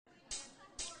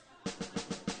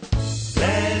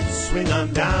swing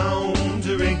on down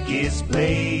to Ricky's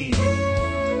place,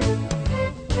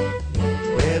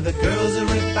 where the girls are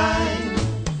refined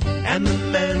and the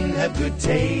men have good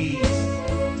taste.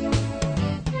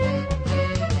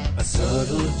 A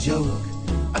subtle joke,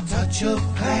 a touch of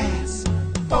class,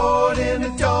 poured in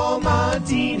a tall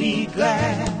martini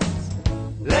glass.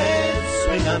 Let's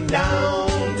swing on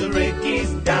down to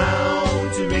Ricky's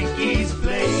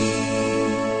place.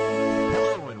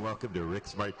 Hello and welcome to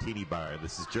Rick's Martini Bar.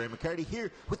 This is Jerry McCarty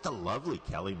here with the lovely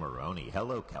Kelly Maroney.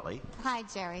 Hello, Kelly. Hi,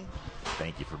 Jerry.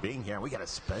 Thank you for being here. We got a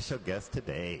special guest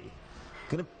today.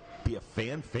 Going to be a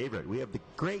fan favorite. We have the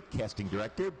great casting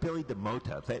director, Billy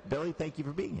DeMota. Billy, thank you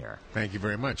for being here. Thank you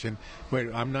very much. And wait,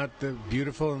 I'm not the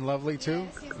beautiful and lovely too?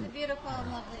 Yes, he's the beautiful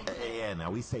and lovely. Yeah, now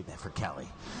we save that for Kelly.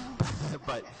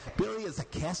 But Billy is a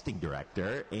casting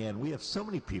director, and we have so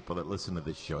many people that listen to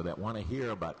this show that want to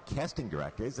hear about casting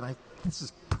directors, and this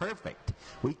is perfect.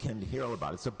 We can hear all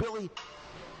about it. So, Billy,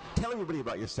 tell everybody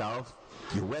about yourself,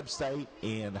 your website,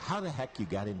 and how the heck you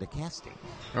got into casting.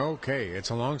 Okay, it's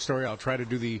a long story. I'll try to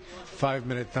do the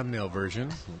 5-minute thumbnail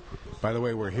version. By the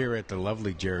way, we're here at the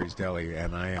lovely Jerry's Deli,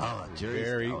 and I am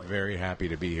very happy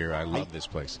to be here. I love this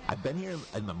place. I've been here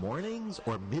in the mornings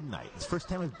or midnight. It's the first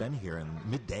time I've been here in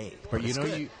midday. But you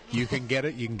know, you can get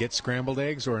it. You can get scrambled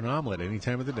eggs or an omelet any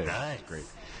time of the day. Nice. Great.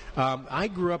 I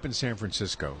grew up in San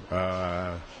Francisco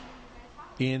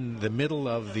in the middle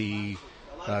of the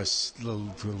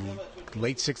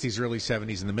late 60s, early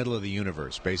 70s, in the middle of the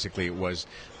universe. Basically, it was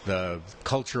the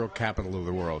cultural capital of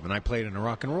the world. And I played in a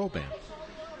rock and roll band.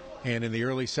 And in the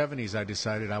early 70s, I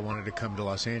decided I wanted to come to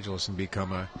Los Angeles and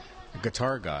become a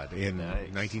guitar god. In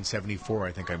 1974,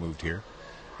 I think I moved here.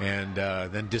 And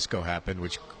then disco happened,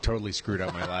 which totally screwed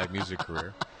up my live music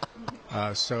career.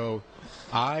 So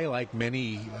I, like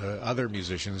many other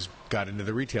musicians, got into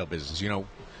the retail business. You know,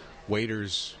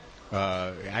 waiters...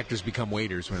 actors become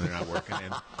waiters when they're not working,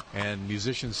 and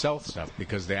musicians sell stuff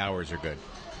because the hours are good.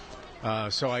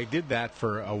 So I did that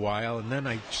for a while, and then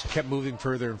I just kept moving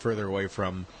further and further away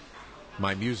from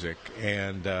my music,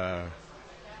 and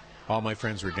all my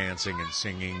friends were dancing and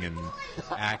singing and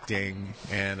acting,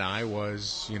 and I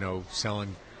was,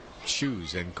 selling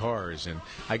shoes and cars, and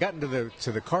I got into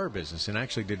the car business and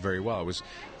actually did very well. I was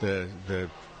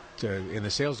in the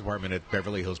sales department at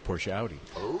Beverly Hills Porsche Audi.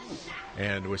 Oh.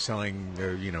 And was selling,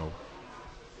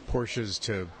 Porsches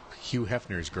to Hugh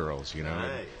Hefner's girls,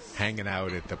 Nice. hanging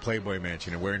out at the Playboy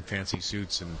Mansion and wearing fancy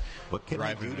suits and what can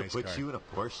I do driving a to nice put car. you in a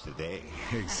Porsche today?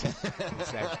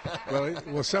 Exactly.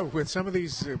 Well, so with some of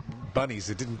these bunnies,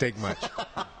 it didn't take much.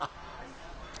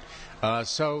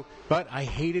 But I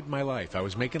hated my life. I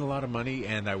was making a lot of money,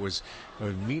 and I was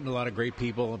meeting a lot of great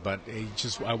people, but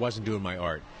I wasn't doing my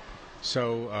art.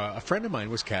 So a friend of mine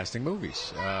was casting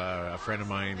movies. A friend of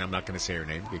mine, I'm not going to say her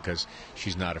name because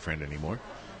she's not a friend anymore.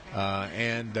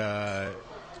 And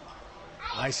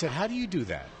I said, how do you do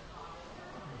that?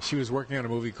 She was working on a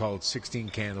movie called 16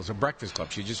 Candles, a Breakfast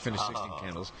Club. She just finished 16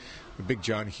 Candles. The big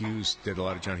John Hughes, did a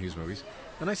lot of John Hughes movies.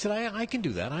 And I said, I can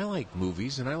do that. I like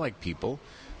movies and I like people.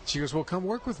 She goes, well, come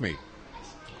work with me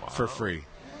for free.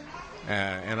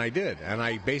 And I did. And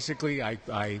I basically,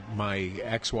 my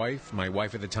ex-wife, my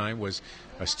wife at the time, was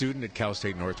a student at Cal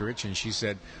State Northridge, and she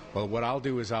said, well, what I'll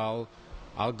do is I'll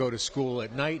go to school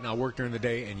at night and I'll work during the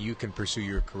day, and you can pursue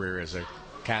your career as a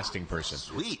casting person.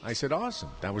 Sweet. I said, awesome.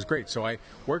 That was great. So I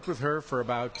worked with her for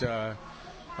about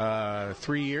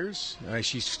 3 years.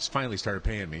 She finally started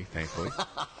paying me, thankfully.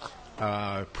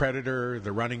 Predator,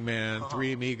 The Running Man,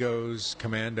 Three Amigos,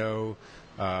 Commando,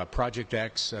 Project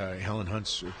X, Helen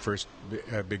Hunt's first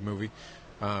big movie,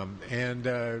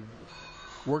 and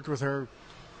worked with her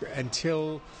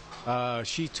until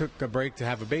she took a break to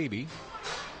have a baby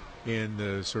in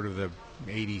the sort of the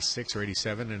 86 or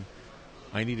 87, and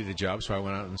I needed a job, so I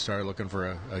went out and started looking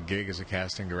for a gig as a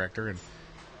casting director, and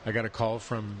I got a call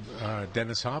from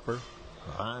Dennis Hopper,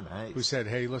 Nice. who said,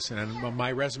 hey, listen, and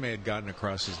my resume had gotten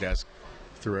across his desk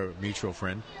through a mutual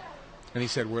friend, and he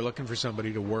said, we're looking for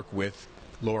somebody to work with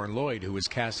Lauren Lloyd, who was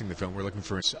casting the film. We're looking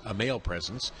for a male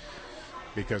presence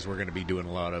because we're going to be doing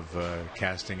a lot of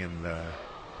casting in the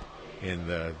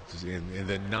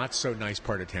not so nice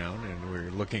part of town, and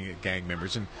we're looking at gang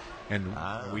members, and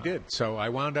we did. So I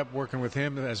wound up working with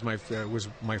him as was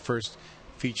my first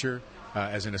feature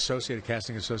as an associate, a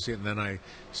casting associate, and then I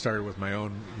started with my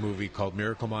own movie called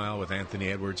Miracle Mile with Anthony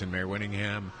Edwards and Mary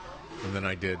Winningham, and then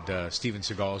I did Steven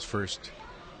Seagal's first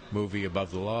movie,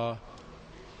 Above the Law,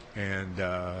 and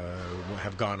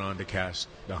have gone on to cast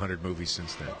 100 movies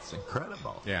since then. That's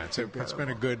incredible. Yeah, it's been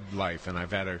a good life, and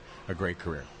I've had a great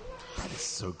career. That is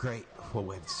so great. Well,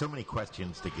 we have so many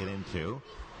questions to get into,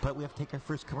 but we have to take our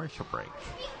first commercial break.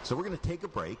 So we're going to take a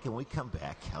break, and when we come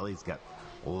back, Kelly's got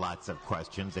lots of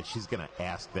questions that she's going to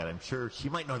ask that I'm sure she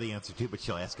might know the answer to, but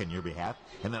she'll ask on your behalf.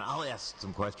 And then I'll ask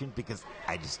some questions because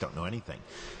I just don't know anything.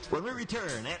 When we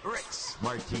return at Rick's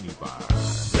Martini Bar.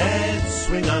 Let's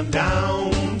swing on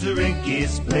down to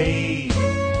Ricky's place,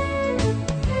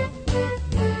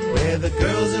 where the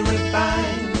girls are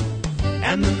refined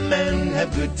and the men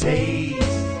have good taste.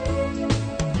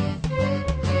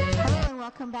 Hello and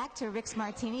welcome back to Rick's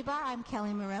Martini Bar. I'm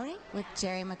Kelly Maroney with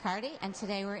Jerry McCarty, and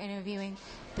today we're interviewing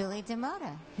Billy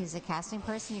DeMotta. He's a casting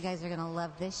person. You guys are going to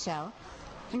love this show.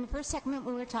 In the first segment,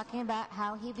 we were talking about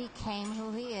how he became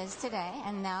who he is today,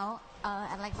 and now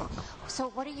I'd like to... So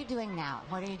what are you doing now?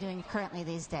 What are you doing currently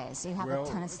these days? You have a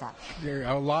ton of stuff. There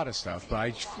are a lot of stuff,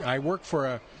 but I work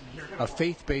for a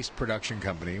faith-based production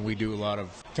company. We do a lot of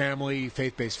family,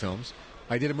 faith-based films.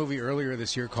 I did a movie earlier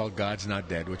this year called God's Not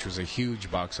Dead, which was a huge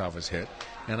box office hit,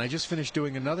 and I just finished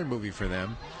doing another movie for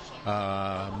them.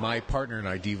 My partner and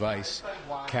I, Dee Weiss,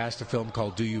 cast a film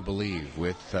called Do You Believe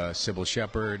with Sybil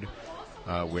Shepherd,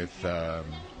 with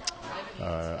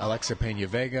Alexa Pena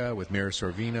Vega, with Mira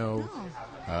Sorvino,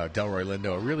 Delroy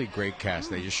Lindo. A really great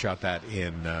cast. They just shot that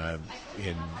in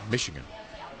Michigan,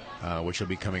 which will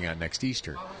be coming out next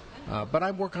Easter. But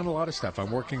I work on a lot of stuff.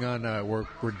 I'm working on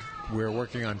we're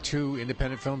working on 2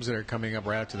 independent films that are coming up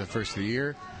right after the first of the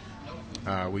year.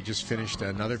 We just finished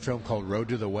another film called Road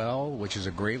to the Well, which is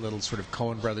a great little sort of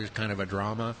Coen Brothers kind of a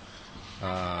drama.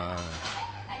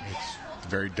 It's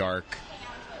very dark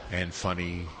and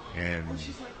funny, and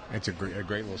it's a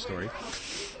great little story.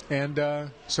 And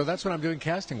so that's what I'm doing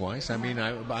casting-wise. I mean,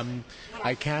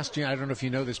 I cast, I don't know if you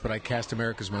know this, but I cast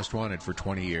America's Most Wanted for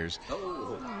 20 years.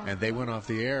 And they went off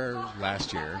the air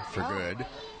last year for good,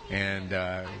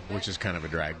 and which is kind of a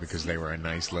drag because they were a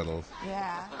nice little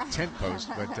tent post.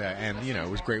 But and you know, it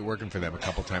was great working for them a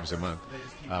couple times a month.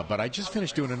 But I just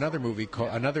finished doing another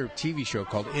TV show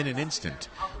called In an Instant,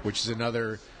 which is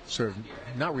another sort of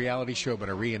not reality show but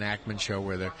a reenactment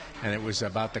show and it was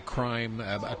about a crime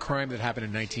that happened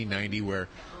in 1990 where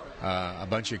a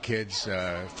bunch of kids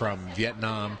from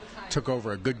Vietnam took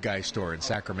over a Good Guy store in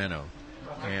Sacramento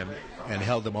and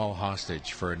held them all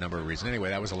hostage for a number of reasons. Anyway,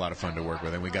 that was a lot of fun to work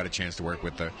with, and we got a chance to work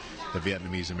with the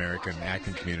Vietnamese American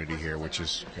acting community here, which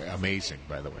is amazing,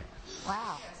 by the way.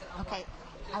 Wow. Okay.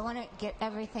 I want to get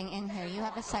everything in here. You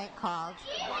have a site called,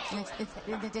 in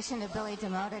addition to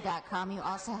BillyDeMotta.com, you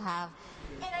also have...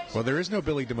 Well, there is no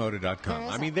BillyDeMotta.com.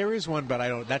 I mean, there is one,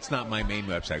 but that's not my main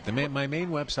website. My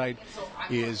main website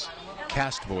is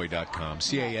Castboy.com,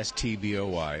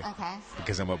 Castboy, okay,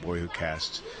 because I'm a boy who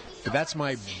casts. But that's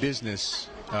my business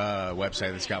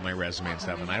website that's got my resume and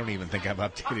stuff, and I don't even think I've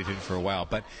updated it for a while.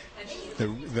 But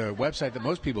the website that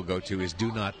most people go to is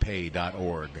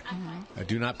DoNotPay.org.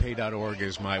 DoNotPay.org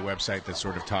is my website that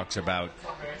sort of talks about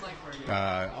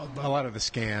a lot of the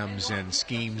scams and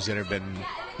schemes that have been,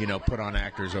 put on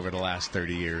actors over the last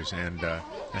 30 years and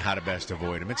how to best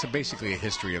avoid them. It's basically a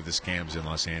history of the scams in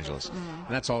Los Angeles. And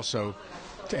that's also,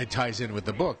 it ties in with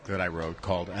the book that I wrote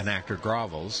called An Actor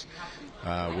Grovels,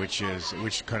 which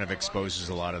kind of exposes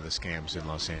a lot of the scams in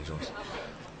Los Angeles.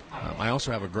 I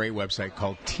also have a great website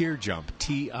called TierJump,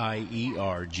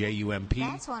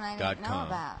 TIERJUMP.com. That's one I didn't know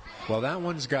about. Well, that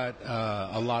one's got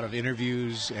a lot of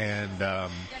interviews and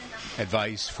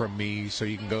advice from me, so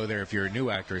you can go there if you're a new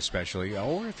actor especially,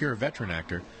 or if you're a veteran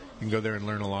actor, you can go there and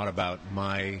learn a lot about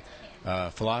my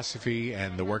philosophy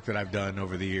and the work that I've done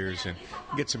over the years, and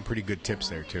get some pretty good tips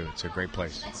there, too. It's a great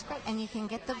place. That's great. And you can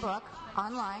get the book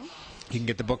online. You can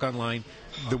get the book online.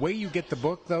 The way you get the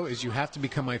book, though, is you have to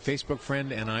become my Facebook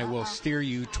friend, and I will steer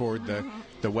you toward the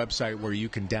website where you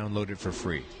can download it for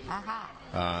free.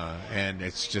 And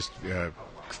it's just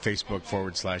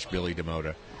Facebook.com/Billy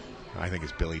DeMotta. I think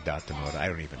it's Billy.DeMotta. I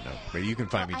don't even know. But you can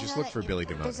find me. Just look for Billy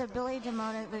DeMotta. There's a Billy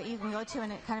DeMotta that you can go to,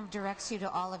 and it kind of directs you to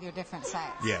all of your different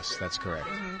sites. Yes, that's correct.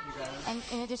 And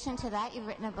in addition to that, you've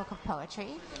written a book of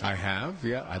poetry. I have,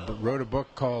 yeah. I wrote a book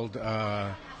called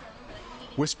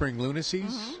Whispering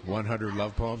Lunacies, 100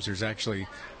 Love Poems. There's actually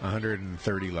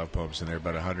 130 love poems in there,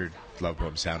 but 100 love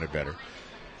poems sounded better.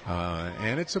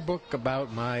 And it's a book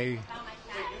about my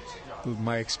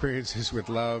experiences with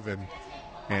love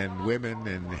and women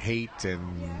and hate and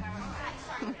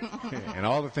and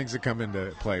all the things that come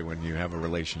into play when you have a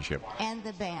relationship. And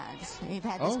the band. You've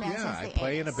had this band since the 80s. I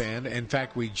play in a band. In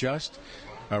fact, we just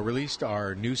released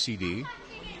our new CD.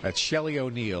 That's Shelley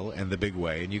O'Neill and the Big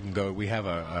Way, and you can go. We have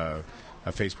a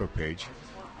Facebook page,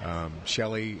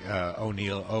 Shelley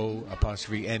O'Neill,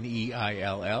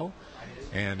 O''Neill,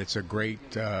 and it's a great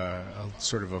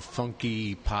sort of a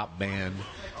funky pop band.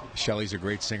 Shelley's a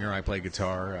great singer. I play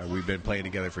guitar. We've been playing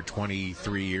together for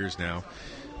 23 years now,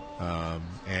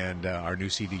 and our new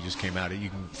CD just came out. You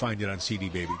can find it on CD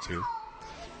Baby too.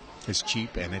 It's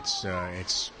cheap and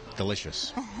it's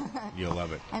delicious. You'll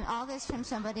love it. And all this from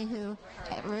somebody who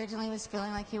originally was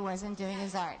feeling like he wasn't doing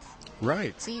his art.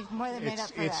 Right. So you've more than made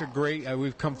up for It's that. a great.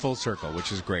 We've come full circle,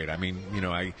 which is great. I mean,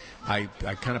 I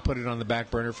kind of put it on the back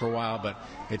burner for a while, but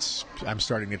I'm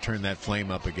starting to turn that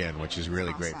flame up again, which is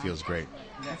really great. Awesome. Feels great.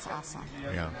 That's awesome.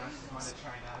 Yeah.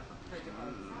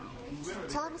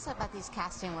 Tell us about these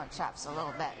casting workshops a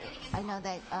little bit. I know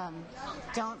that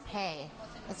don't pay.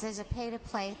 There's a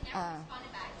pay-to-play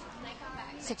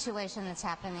situation that's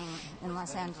happening in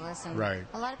Los Angeles, and Right.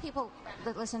 a lot of people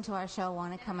that listen to our show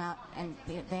want to come out and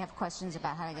they have questions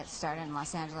about how to get started in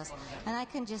Los Angeles, and I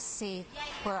can just see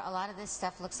where a lot of this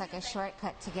stuff looks like a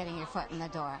shortcut to getting your foot in the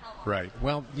door. Right.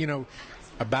 Well,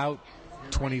 about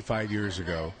 25 years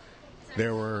ago,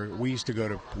 we used to go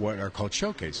to what are called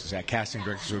showcases. That casting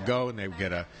directors would go and they would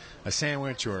get a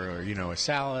sandwich or a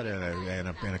salad and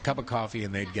a cup of coffee,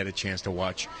 and they'd get a chance to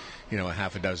watch a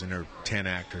half a dozen or 10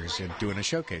 actors and doing a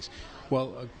showcase.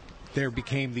 Well, there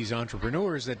became these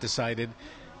entrepreneurs that decided,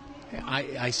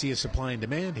 I see a supply and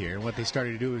demand here, and what they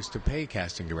started to do is to pay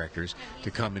casting directors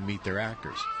to come and meet their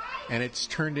actors, and it's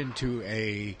turned into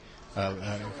a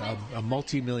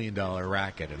multi-million-dollar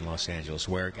racket in Los Angeles,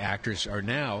 where actors are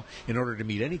now, in order to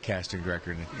meet any casting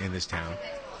director in this town,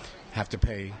 have to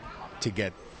pay to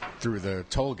get through the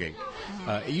toll gate.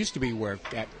 It used to be where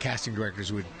casting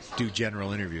directors would do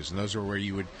general interviews, and those were where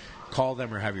you would call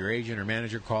them or have your agent or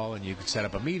manager call, and you could set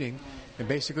up a meeting and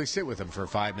basically sit with them for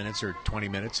 5 minutes or 20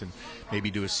 minutes and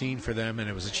maybe do a scene for them, and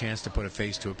it was a chance to put a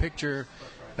face to a picture.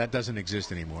 That doesn't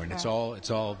exist anymore, and it's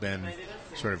all been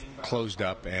sort of closed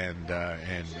up, and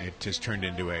it just turned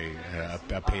into a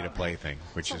pay-to-play thing,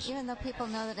 which is. Even though people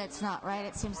know that it's not right,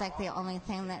 it seems like the only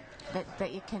thing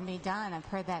that you can be done. I've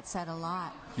heard that said a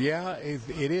lot. Yeah,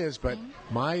 it is, but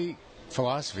my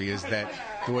philosophy is that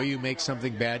the way you make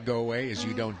something bad go away is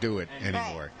you don't do it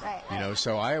anymore. Right.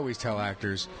 So I always tell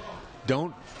actors,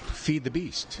 don't feed the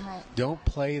beast. Right. Don't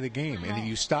play the game, and if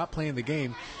you stop playing the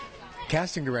game,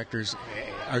 casting directors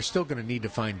are still going to need to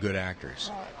find good actors.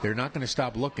 Right. They're not going to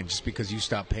stop looking just because you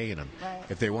stop paying them. Right.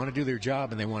 If they want to do their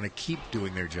job and they want to keep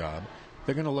doing their job,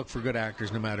 they're going to look for good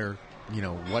actors no matter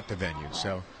what the venue.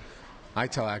 So I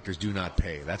tell actors, do not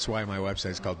pay. That's why my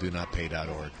website is called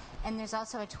donotpay.org. And there's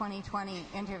also a 2020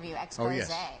 interview expose. Oh,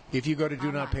 yes. If you go to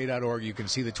donotpay.org, you can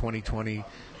see the 2020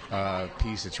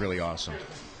 piece. It's really awesome.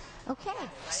 Okay,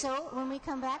 so when we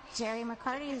come back, Jerry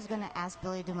McCarty is going to ask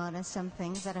Billy DeMotta some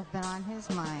things that have been on his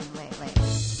mind lately.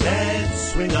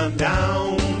 Let's swing on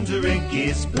down to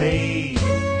Ricky's place,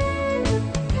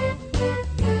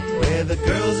 where the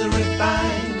girls are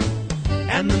refined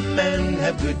and the men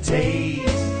have good taste.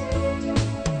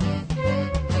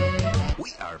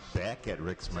 We are back at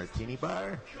Rick's Martini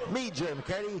Bar. Me, Jerry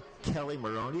McCarty, Kelly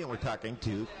Maroney, and we're talking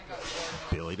to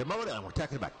Billy DeMotta, and we're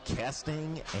talking about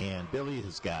casting, and Billy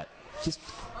has got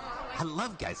I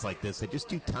love guys like this. They just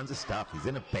do tons of stuff. He's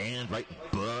in a band, writing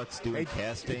books, doing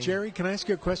casting. Jerry, can I ask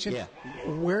you a question? Yeah.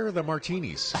 Where are the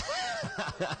martinis?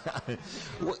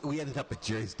 We ended up at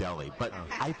Jerry's Deli, but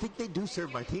I think they do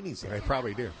serve martinis here. They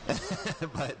probably do.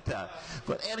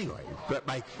 But anyway,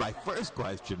 my first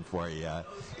question for you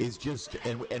is just,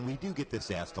 and we do get this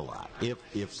asked a lot.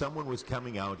 If someone was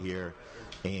coming out here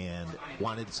and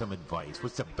wanted some advice,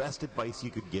 what's the best advice you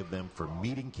could give them for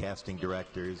meeting casting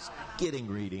directors, getting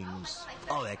readings,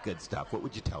 all that good stuff? What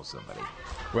would you tell somebody?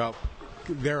 Well,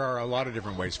 there are a lot of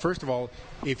different ways. First of all,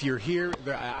 if you're here,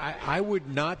 I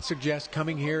would not suggest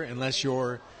coming here unless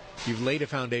you've laid a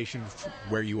foundation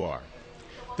where you are.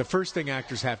 The first thing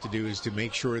actors have to do is to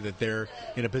make sure that they're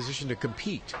in a position to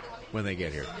compete when they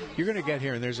get here. You're going to get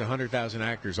here and there's 100,000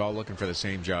 actors all looking for the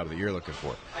same job that you're looking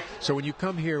for. So when you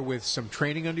come here with some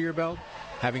training under your belt,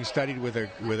 having studied with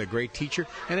a great teacher,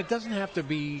 and it doesn't have to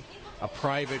be a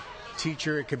private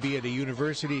teacher. It could be at a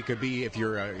university. It could be if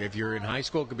you're in high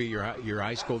school. It could be your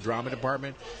high school drama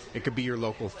department. It could be your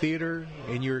local theater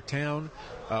in your town.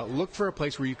 Look for a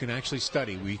place where you can actually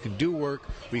study, where you can do work,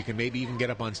 where you can maybe even get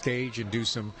up on stage and do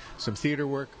some theater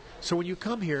work. So when you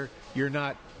come here, you're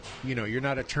not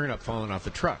a turnip falling off the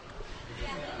truck.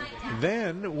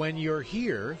 Then when you're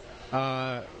here,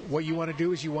 what you want to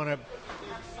do is you want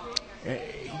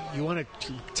to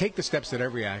take the steps that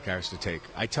every actor has to take.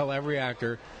 I tell every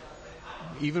actor,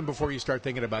 even before you start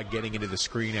thinking about getting into the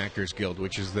Screen Actors Guild,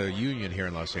 which is the union here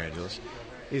in Los Angeles,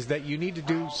 is that you need to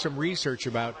do some research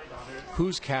about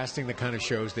who's casting the kind of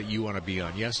shows that you want to be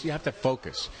on. Yes, you have to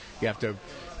focus. You have to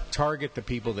target the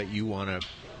people that you want to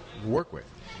work with.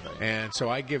 And so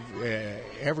I give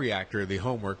every actor the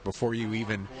homework before you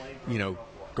even,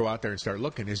 go out there and start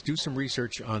looking, is do some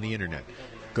research on the internet.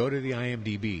 Go to the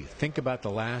IMDb. Think about the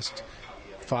last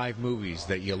 5 movies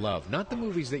that you love. Not the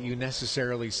movies that you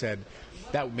necessarily said,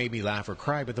 that made me laugh or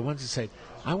cry, but the ones that said,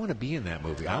 I want to be in that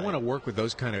movie. I want to work with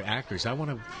those kind of actors. I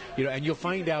want to, and you'll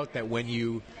find out that when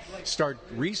you start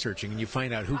researching and you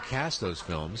find out who cast those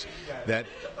films, that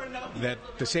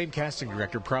the same casting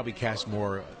director probably cast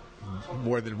more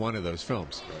than one of those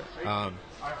films,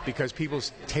 because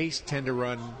people's tastes tend to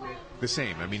run the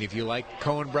same. I mean, if you like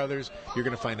Coen Brothers, you're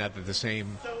going to find out that the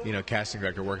same, casting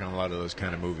director working on a lot of those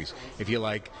kind of movies. If you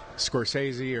like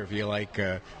Scorsese, or if you like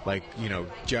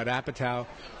Judd Apatow,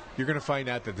 you're going to find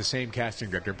out that the same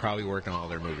casting director probably worked on all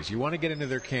their movies. You want to get into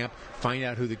their camp, find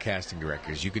out who the casting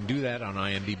director is. You can do that on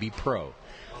IMDb Pro.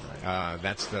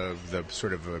 That's the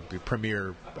sort of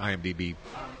premier IMDb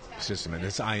system, and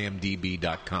it's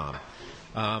imdb.com.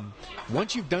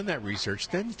 Once you've done that research,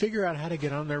 then figure out how to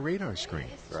get on their radar screen.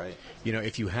 Right.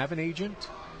 If you have an agent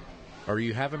or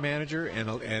you have a manager,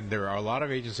 and there are a lot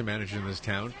of agents and managers in this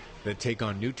town that take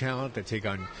on new talent, that take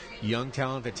on young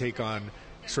talent, that take on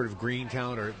sort of green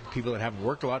talent, or people that haven't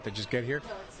worked a lot that just get here,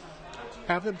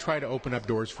 have them try to open up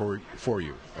doors for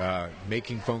you,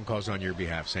 making phone calls on your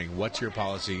behalf, saying, what's your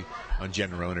policy on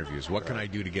general interviews? What can I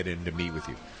do to get in to meet with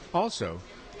you? Also,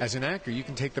 as an actor, you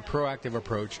can take the proactive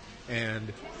approach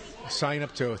and sign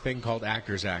up to a thing called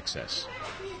Actors Access.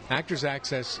 Actors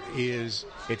Access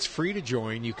it's free to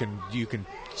join. You can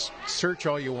search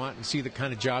all you want and see the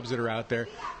kind of jobs that are out there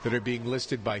that are being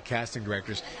listed by casting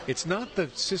directors. It's not the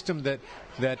system that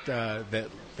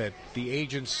the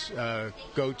agents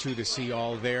go to see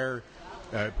all their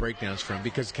breakdowns from,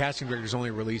 because casting directors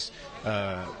only release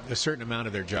a certain amount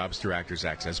of their jobs through Actors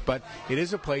Access. But it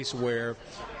is a place where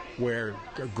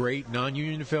great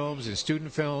non-union films and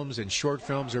student films and short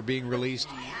films are being released,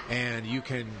 and you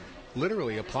can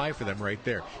literally apply for them right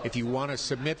there. If you want to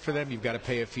submit for them, you've got to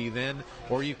pay a fee then,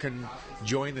 or you can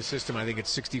join the system. I think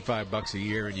it's $65 a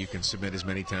year, and you can submit as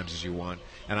many times as you want.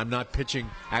 And I'm not pitching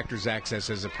Actors Access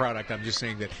as a product. I'm just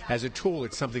saying that as a tool,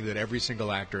 it's something that every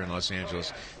single actor in Los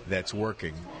Angeles that's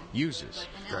working uses.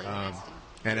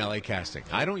 And LA Casting.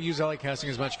 I don't use LA Casting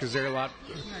as much because there are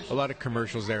a lot of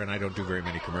commercials there, and I don't do very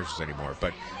many commercials anymore.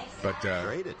 But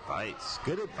great advice.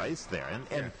 Good advice there.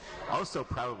 And also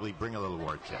probably bring a little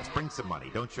war chest. Bring some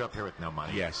money. Don't show up here with no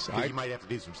money. Yes. You might have to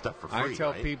do some stuff for free. I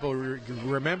tell people,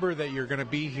 remember that you're going to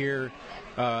be here.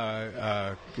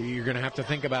 You're going to have to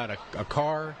think about a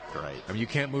car. Right. I mean, you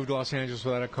can't move to Los Angeles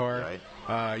without a car.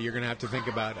 Right. You're going to have to think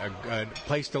about a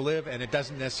place to live, and it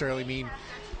doesn't necessarily mean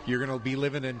you're going to be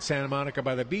living in Santa Monica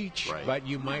by the beach, right, but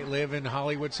you might live in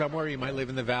Hollywood somewhere. You might live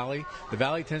in the Valley. The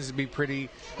Valley tends to be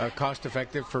pretty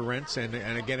cost-effective for rents. And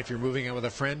again, if you're moving in with a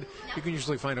friend, you can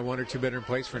usually find a 1 or 2 bedroom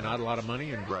place for not a lot of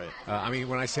money. And right. I mean,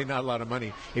 when I say not a lot of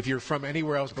money, if you're from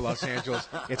anywhere else but Los Angeles,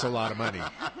 it's a lot of money.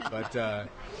 But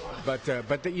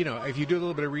if you do a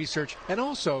little bit of research, and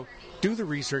also do the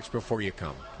research before you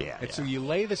come. So you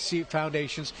lay the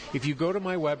foundations. If you go to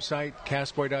my website,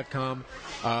 castboy.com,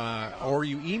 or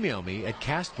you email me at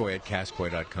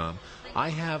castboy@castboy.com, I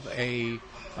have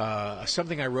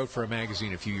something I wrote for a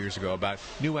magazine a few years ago about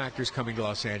new actors coming to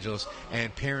Los Angeles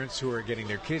and parents who are getting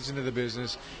their kids into the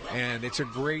business. And it's a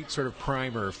great sort of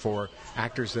primer for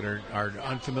actors that are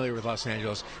unfamiliar with Los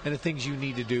Angeles and the things you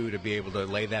need to do to be able to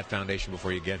lay that foundation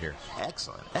before you get here.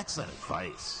 Excellent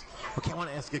advice. Okay, I want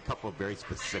to ask you a couple of very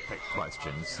specific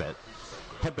questions that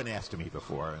have been asked to me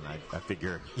before, and I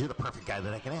figure you're the perfect guy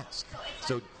that I can ask.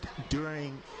 So,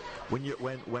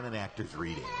 when an actor's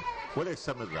reading, what are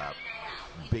some of the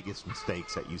biggest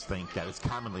mistakes that you think that is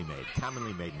commonly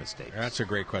made mistakes? That's a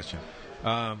great question.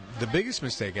 The biggest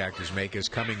mistake actors make is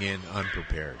coming in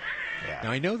unprepared. Yeah.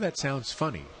 Now, I know that sounds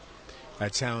funny.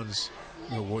 That sounds,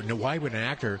 why would an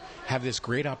actor have this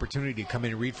great opportunity to come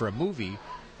in and read for a movie,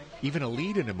 even a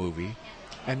lead in a movie,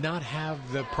 and not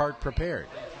have the part prepared?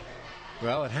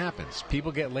 Well, it happens.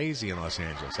 People get lazy in Los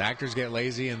Angeles. Actors get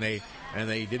lazy, and they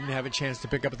didn't have a chance to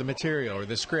pick up the material or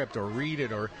the script or read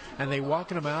it, and they walk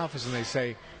into my office and they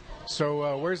say,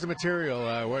 "So where's the material?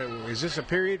 Is this a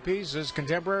period piece? Is this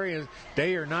contemporary?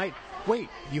 Day or night?" Wait,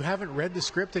 you haven't read the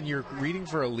script and you're reading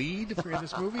for a lead in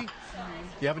this movie?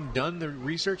 You haven't done the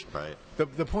research? Right.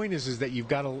 The point is that you've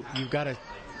got to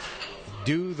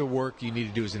do the work you need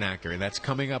to do as an actor, and that's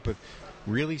coming up with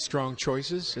really strong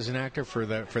choices as an actor for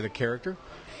the character,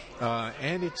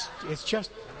 and it's just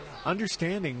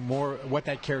understanding more what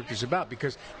that character's about,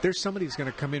 because there's somebody that's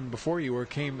going to come in before you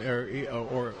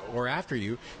or after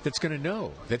you that's going to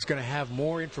know, that's going to have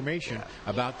more information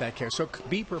about that character. So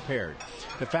be prepared.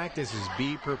 The fact is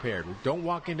be prepared. Don't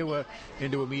walk into a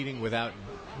meeting without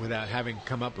having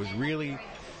come up with really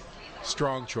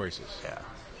strong choices. Yeah.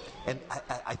 And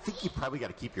I think you probably got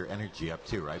to keep your energy up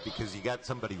too, right? Because you got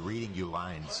somebody reading you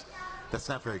lines. That's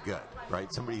not very good,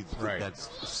 right? Somebody that's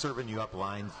serving you up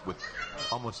lines with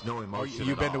almost no emotion.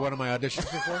 You've been to one of my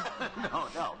auditions before?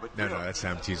 No, that's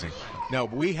I'm teasing. No,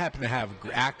 but we happen to have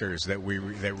actors that read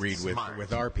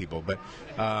with our people,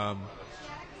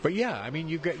 but yeah, I mean,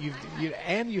 you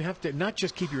have to not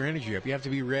just keep your energy up. You have to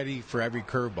be ready for every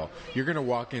curveball. You're going to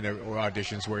walk into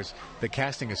auditions where the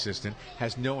casting assistant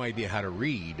has no idea how to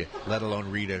read, let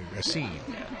alone read a scene.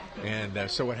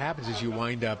 And so what happens is you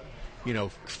wind up,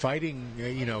 fighting,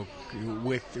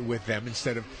 with them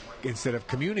instead of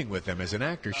communing with them as an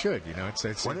actor should.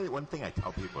 It's one thing I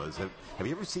tell people is, have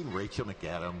you ever seen Rachel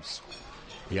McAdams?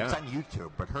 Yeah, it's on YouTube.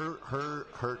 But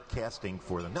her casting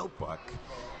for The Notebook.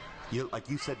 Like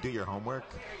you said, do your homework.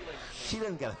 She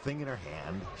doesn't got a thing in her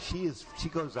hand. She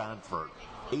goes on for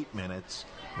 8 minutes.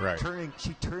 Right.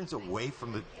 She turns away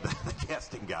from the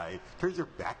casting guy, turns her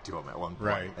back to him at one point.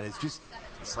 Right. And it's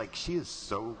like she is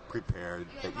so prepared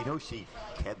that, she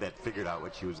had that figured out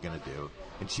what she was going to do.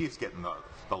 And she's getting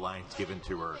the lines given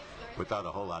to her without a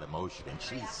whole lot of emotion. And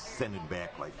she's sending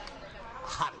back like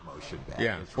hot emotion back.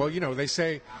 Yeah. Well, they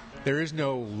say there is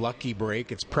no lucky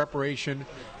break. It's preparation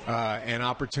and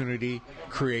opportunity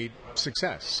create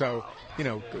success. So,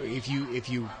 if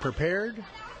you prepared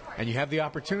and you have the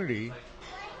opportunity,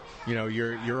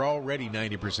 you're already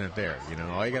 90% there.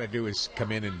 All you got to do is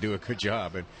come in and do a good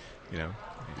job, and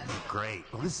Great.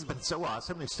 Well, this has been so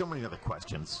awesome. There's so many other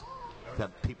questions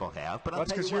that people have, but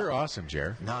that's because you're awesome,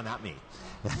 Jer. No, not me.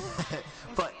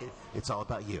 But it's all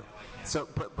about you. So,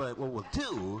 but what we'll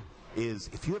do is,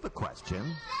 if you have a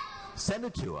question, send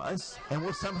it to us, and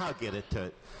we'll somehow get it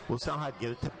to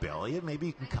Billy, and maybe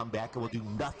you can come back and we'll do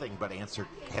nothing but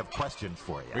have questions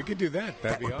for you. We could do that.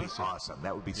 That'd be awesome.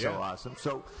 That would be so awesome.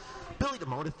 So, Billy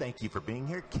DeMotta, thank you for being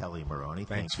here. Kelly Maroney,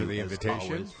 thanks for the invitation.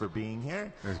 As always, for being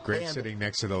here. It was great sitting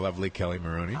next to the lovely Kelly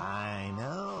Maroney. I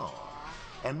know.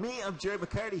 And me, I'm Jerry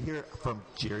McCarty here from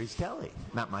Jerry's Deli.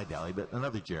 Not my deli, but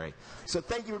another Jerry. So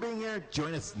thank you for being here.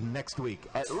 Join us next week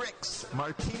at Rick's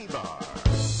Martini Bar.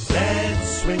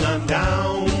 Let's swing on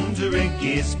down to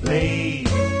Ricky's place,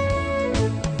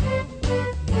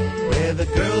 where the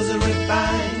girls are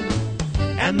refined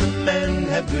and the men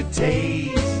have good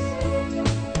taste.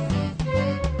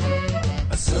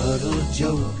 A subtle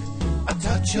joke, a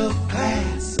touch of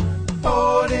class,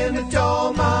 poured in a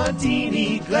tall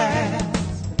martini glass.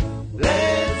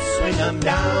 Let's swing 'em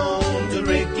down to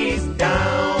Ricky's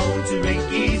down.